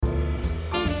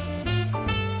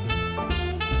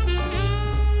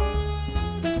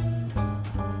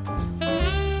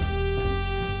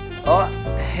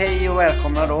Hej och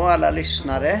välkomna då alla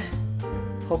lyssnare.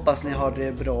 Hoppas ni har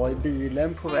det bra i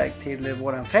bilen på väg till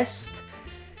våran fest.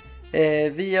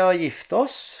 Vi har gift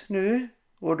oss nu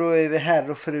och då är vi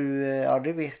herr och fru. Ja,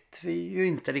 det vet vi ju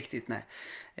inte riktigt. Nej.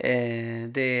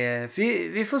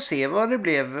 Vi får se vad det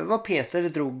blev, vad Peter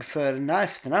drog för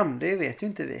efternamn. Det vet ju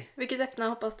inte vi. Vilket efternamn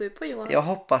hoppas du på, Johan? Jag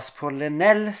hoppas på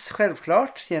Lenells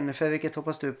självklart. Jennifer, vilket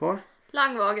hoppas du på?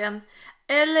 Langvagen.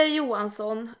 Eller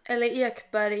Johansson. Eller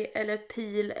Ekberg. Eller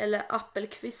Pil. Eller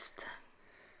Appelqvist.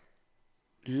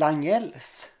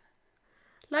 Langells.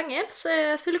 Langells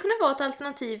skulle kunna vara ett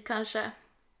alternativ kanske.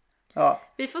 Ja.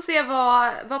 Vi får se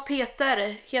vad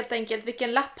Peter, helt enkelt,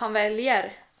 vilken lapp han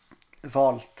väljer.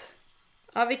 Valt.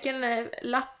 Ja, vilken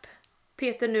lapp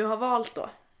Peter nu har valt då.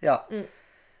 Ja. Mm.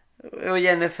 Och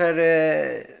Jennifer,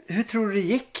 hur tror du det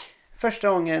gick första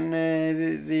gången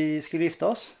vi skulle gifta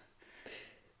oss?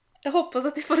 Jag hoppas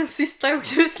att det var den sista gången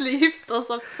vi skulle gifta oss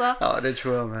också. Ja, det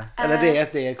tror jag med. Eller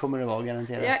det kommer det vara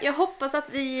garanterat. Jag hoppas att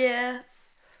vi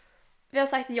har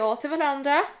sagt ja till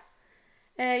varandra.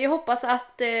 Jag hoppas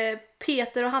att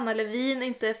Peter och Hanna Levin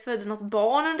inte födde något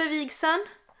barn under vigseln.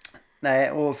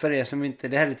 Nej, och för er som inte,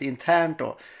 det här är lite internt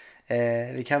då.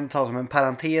 Vi kan ta som en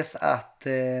parentes att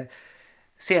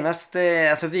senast,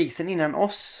 alltså vigseln innan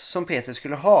oss som Peter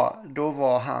skulle ha, då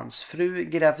var hans fru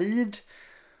gravid.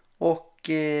 Och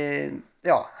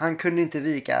ja, han kunde inte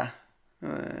viga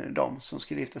de som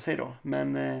skulle gifta sig då.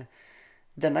 Men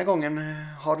denna gången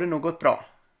har det nog gått bra.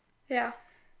 Ja.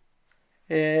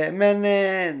 Men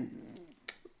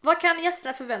vad kan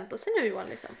gästerna förvänta sig nu, Johan?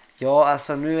 Liksom? Ja,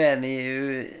 alltså nu är ni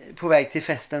ju på väg till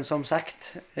festen som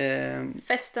sagt.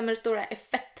 Festen med det stora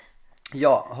F-et.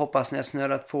 Ja, hoppas ni har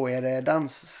snörat på er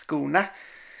dansskorna.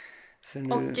 För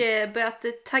nu... Och börjat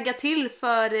tagga till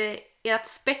för ert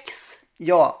spex.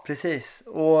 Ja, precis.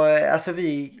 Och alltså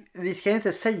vi ska ju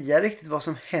inte säga riktigt vad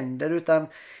som händer, utan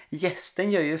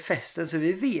gästen gör ju festen, så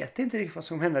vi vet inte riktigt vad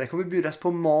som händer. Det kommer bjudas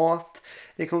på mat,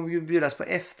 det kommer bjudas på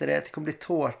efterrätt, det kommer bli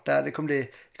tårta, det kommer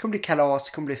bli kalas,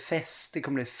 det kommer bli fest, det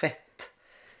kommer bli fett.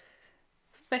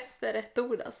 Fett är rätt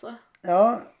ord alltså.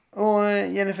 Ja, och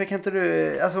Jennifer, kan inte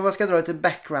du, alltså om man ska dra lite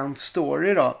background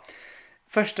story då.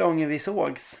 Första gången vi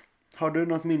sågs, har du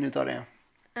något minne av det?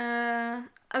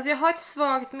 Alltså jag har ett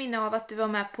svagt minne av att du var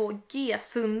med på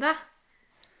G-sunda.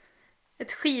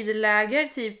 Ett skidläger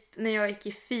typ när jag gick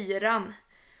i 4:an.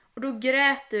 Och då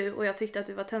grät du och jag tyckte att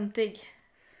du var töntig.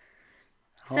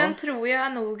 Ja. Sen tror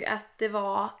jag nog att det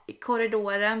var i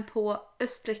korridoren på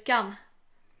Östlyckan.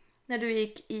 När du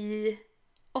gick i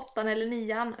 8:an eller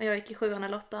 9:an och jag gick i 7:an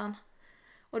eller 8:an.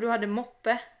 Och du hade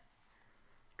moppe.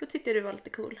 Då tyckte jag du var lite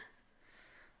cool.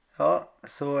 Ja,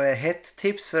 så hett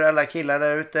tips för alla killar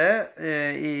där ute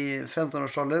i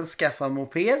 15-årsåldern. Skaffa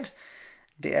moped.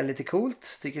 Det är lite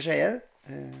coolt, tycker tjejer.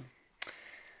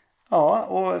 Ja,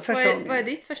 och första... Vad är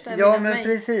ditt första minne Ja, av men mig?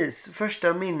 precis.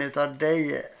 Första minnet av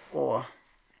dig. Och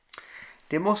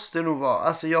det måste nog vara...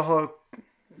 Alltså jag har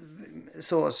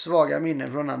så svaga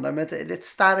minnen från andra. Men ett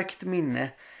starkt minne.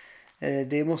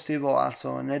 Det måste ju vara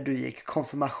alltså när du gick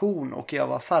konfirmation och jag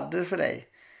var fadder för dig.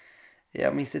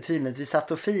 Jag minns det tydligt. Vi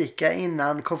satt och fika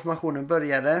innan konfirmationen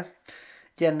började.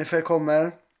 Jennifer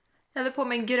kommer. Jag hade på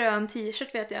mig en grön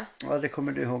t-shirt, vet jag. Ja, det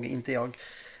kommer du ihåg, inte jag.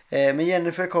 Men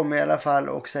Jennifer kommer i alla fall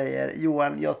och säger: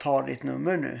 Johan, jag tar ditt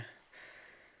nummer nu.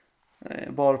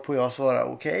 Varpå jag svarar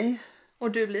okej.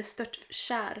 Och du blir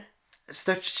störtkär.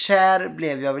 Störtkär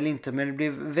blev jag väl inte, men det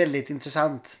blev väldigt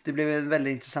intressant. Det blev en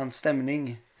väldigt intressant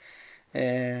stämning.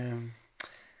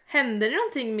 Hände det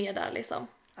någonting mer där liksom?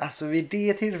 Alltså vid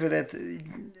det tillfället,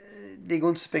 det går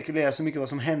inte att spekulera så mycket vad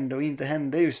som hände och inte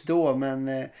hände just då,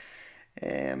 men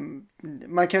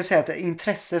man kan ju säga att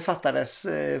intresse fattades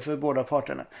för båda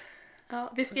parterna.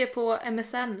 Ja, vi skrev på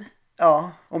MSN.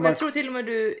 Ja, och jag tror till och med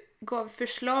du gav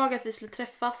förslag att vi skulle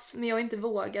träffas, men jag inte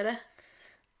vågade.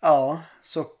 Ja,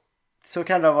 så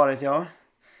kan det ha varit, ja.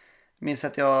 Minns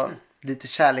att jag lite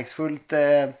kärleksfullt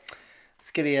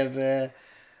skrev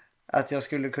att jag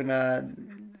skulle kunna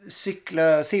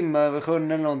simma över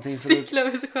sjön eller någonting. Cykla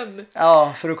över sjön?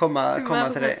 Ja, för att komma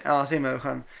till dig. Ja, simma över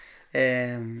sjön.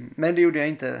 Men det gjorde jag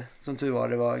inte, som tur var.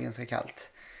 Det var ganska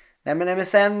kallt. Nej, men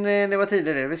sen det var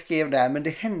tidigare vi skrev där, men det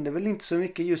hände väl inte så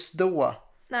mycket just då.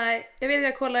 Nej, jag vet att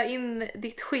jag kollade in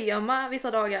ditt schema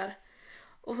vissa dagar.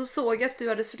 Och så såg jag att du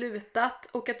hade slutat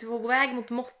och att du var på väg mot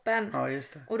moppen. Ja,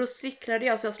 just det. Och då cyklade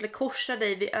jag så jag skulle korsa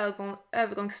dig vid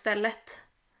övergångsstället.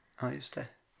 Ja, just det.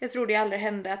 Jag tror det aldrig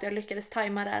hände att jag lyckades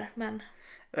tajma där, men...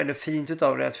 Eller fint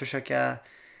utav det att försöka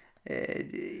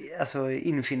alltså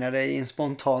infinna dig i en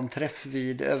spontan träff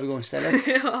vid övergångsstället.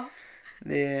 Ja.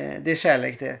 Det är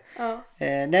kärlek det. Ja.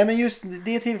 Nej, men just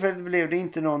det tillfället blev det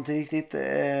inte någonting riktigt.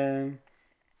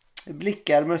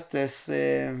 blickar möttes.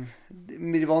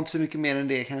 Det var inte så mycket mer än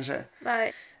det kanske.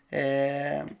 Nej.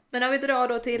 Men om vi drar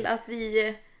då till att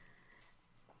vi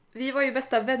var ju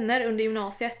bästa vänner under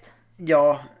gymnasiet.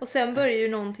 Ja. Och sen började ju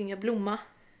någonting att blomma.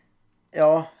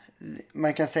 Ja,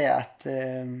 man kan säga att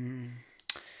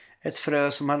ett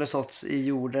frö som hade såtts i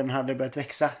jorden hade börjat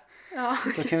växa. Ja.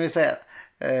 Så kan vi säga.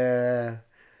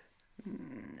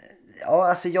 Ja,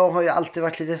 alltså jag har ju alltid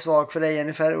varit lite svag för dig,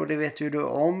 Jennifer, och det vet ju du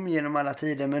om genom alla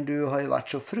tider, men du har ju varit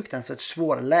så fruktansvärt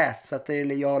svårläst så att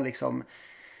jag har liksom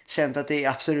känt att det är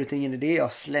absolut ingen idé jag har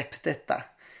släppt detta.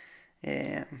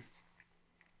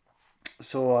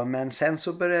 Så, men sen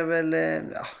så började väl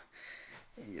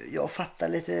jag fattar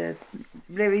lite,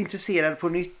 blev intresserad på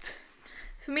nytt.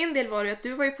 För min del var det att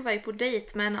du var ju på väg på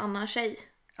dejt med en annan tjej.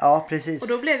 Ja, precis. Och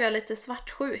då blev jag lite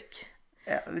svartsjuk.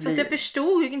 Ja, fast jag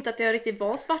förstod ju inte att jag riktigt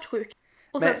var svartsjuk.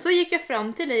 Och sen så gick jag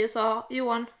fram till dig och sa,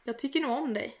 Johan, jag tycker nog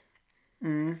om dig.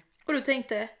 Och du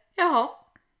tänkte, jaha.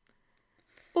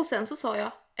 Och sen så sa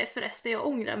jag, förresten, jag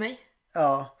ångrar mig.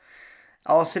 Ja,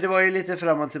 så det var ju lite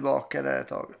fram och tillbaka där ett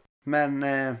tag. Men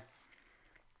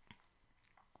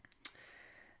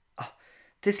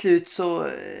till slut så,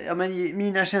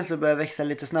 mina känslor börjar växa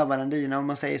lite snabbare än dina, om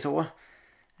man säger så.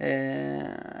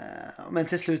 Men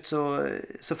till slut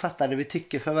så fattade vi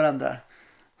tycke för varandra,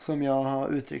 som jag har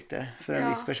uttryckt det för en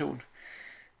viss person.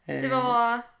 Det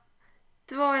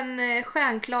var en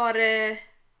stjärnklar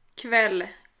kväll.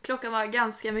 Klockan var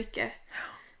ganska mycket.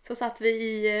 Så satt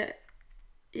vi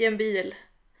i en bil.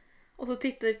 Och så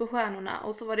tittade vi på stjärnorna.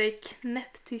 Och så var det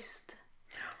knäpptyst.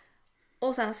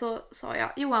 Och sen så sa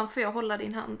jag, Johan, får jag hålla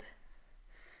din hand?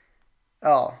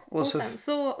 Ja. Och sen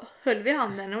så höll vi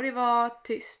handen och det var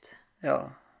tyst.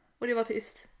 Ja. Och det var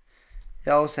tyst.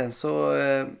 Ja, och sen så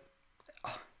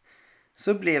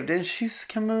blev det en kyss,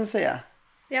 kan man väl säga.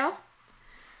 Ja.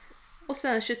 Och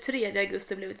sen 23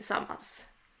 augusti blev vi tillsammans.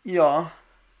 Ja.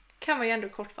 Kan man ju ändå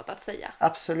kortfattat säga.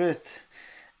 Absolut.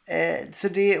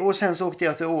 Och sen så åkte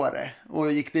jag till Åre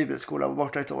och gick bibelskola och var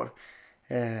borta ett år.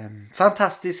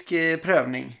 Fantastisk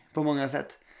prövning på många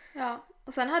sätt. Ja,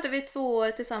 och sen hade vi 2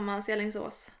 år tillsammans i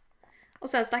Alingsås. Och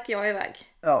sen stack jag iväg.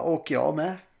 Ja, och jag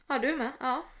med. Ja, du med.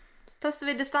 Ja. Så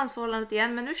testade vi distansförhållandet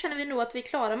igen, men nu känner vi nog att vi är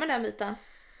klara med den biten.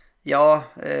 Ja,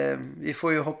 vi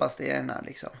får ju hoppas det ena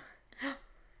liksom.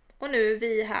 Och nu är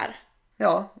vi här.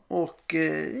 Ja, och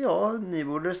ni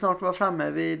borde snart vara framme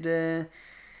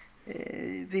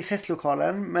vid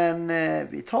festlokalen, men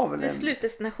vi tar väl vid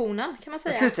slutdestinationen, kan man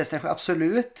säga. Slutdestination,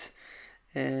 absolut.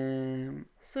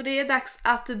 Så det är dags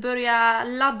att börja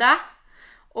ladda.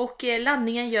 Och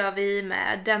laddningen gör vi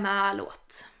med denna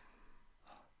låt.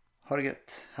 Ha det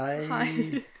gött. Hej.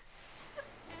 Hej.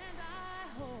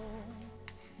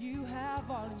 You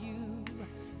have all you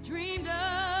dreamed of,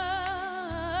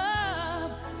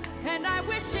 and I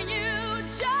wish you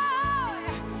joy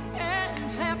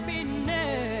and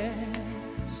happiness.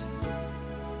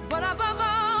 But above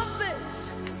all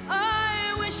this,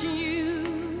 I wish you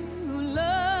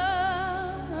love.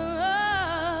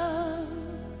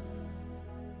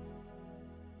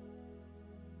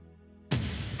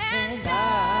 And I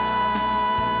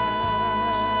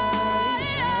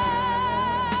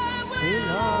will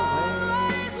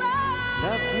always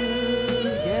love you,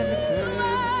 Jennifer.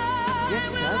 Yes,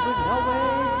 I will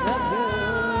always love you.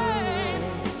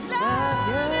 Love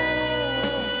you.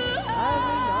 I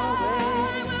will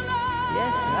always,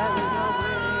 yes, I will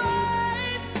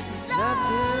always love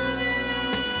you.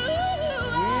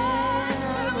 Yeah, I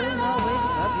will always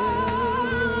love you.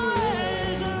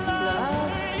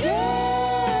 Love you.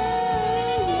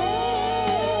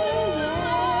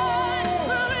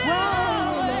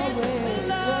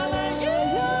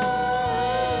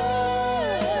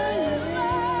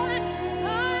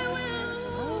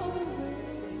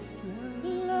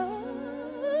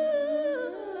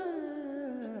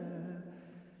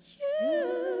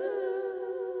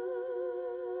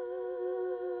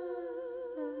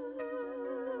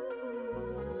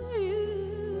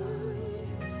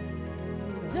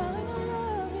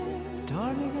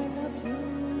 Darling, I love you.